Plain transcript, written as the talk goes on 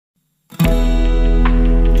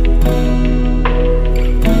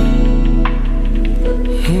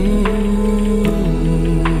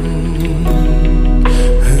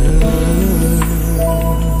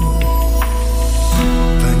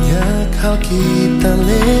kita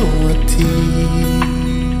lewati.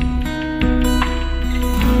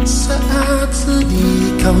 Saat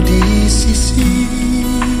sedih kau di sisi,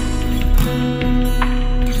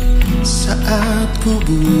 saat ku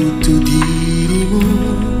butuh dirimu,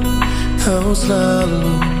 kau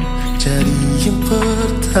selalu jadi yang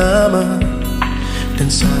pertama dan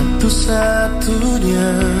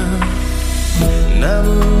satu-satunya.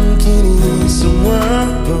 Namun kini semua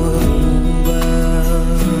berubah,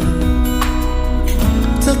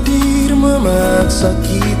 takdir memaksa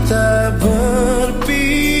kita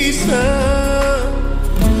berpisah.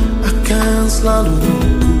 Akan selalu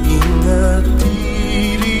ku ingat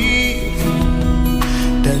dirimu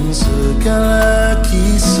dan segala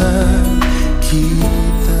kisah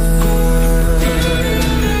kita.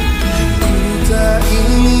 Ku tak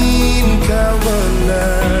ingin kau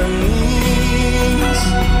menangis,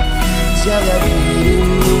 jaga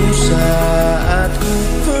dirimu saat ku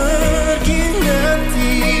pergi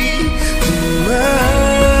nanti. Terima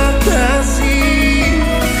kasih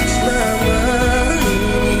selama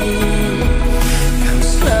ini, kau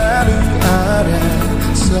selalu ada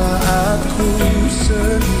saat ku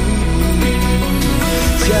sendiri.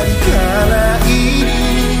 Jadikanlah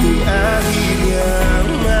ini akhir yang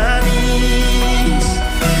manis,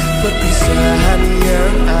 perpisahan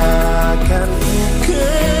yang akan ku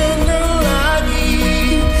kenal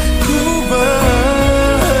lagi. Ku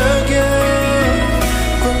bahagia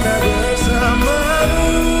pernah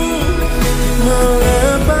bersamamu,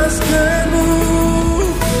 melepaskanmu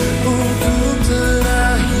untuk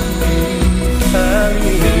terakhir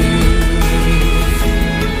kali.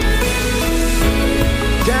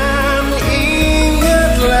 Dan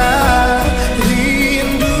ingatlah,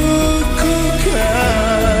 rinduku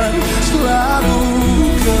kan selalu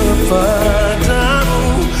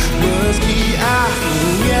kepadamu. Meski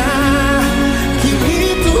akhirnya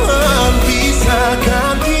kini Tuhan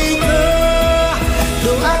pisahkan kita,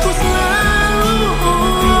 doaku selalu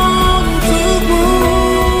untukmu.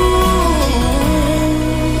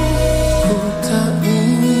 Ku tak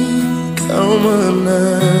ingin kau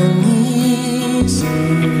menangis,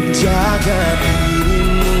 jaga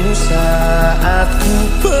dirimu saat ku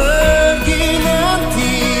pergi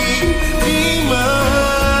nanti. Terima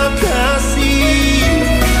kasih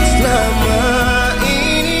selama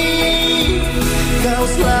ini, kau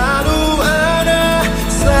selalu ada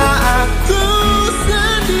saat ku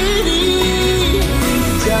sendiri.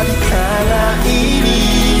 Jadikanlah ini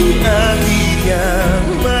akhir yang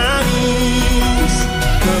manis,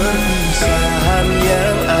 perpisahan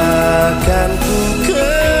yang akan ku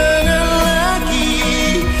kenal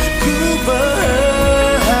lagi. Ku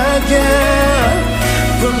bahagia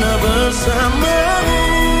pernah bersamamu,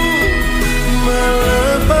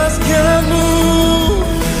 melepaskanmu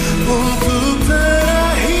untuk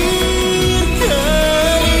terakhir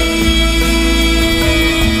kali.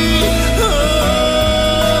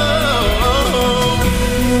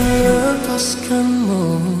 Melepaskanmu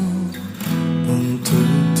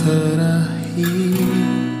untuk terakhir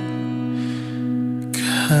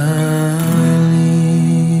kali.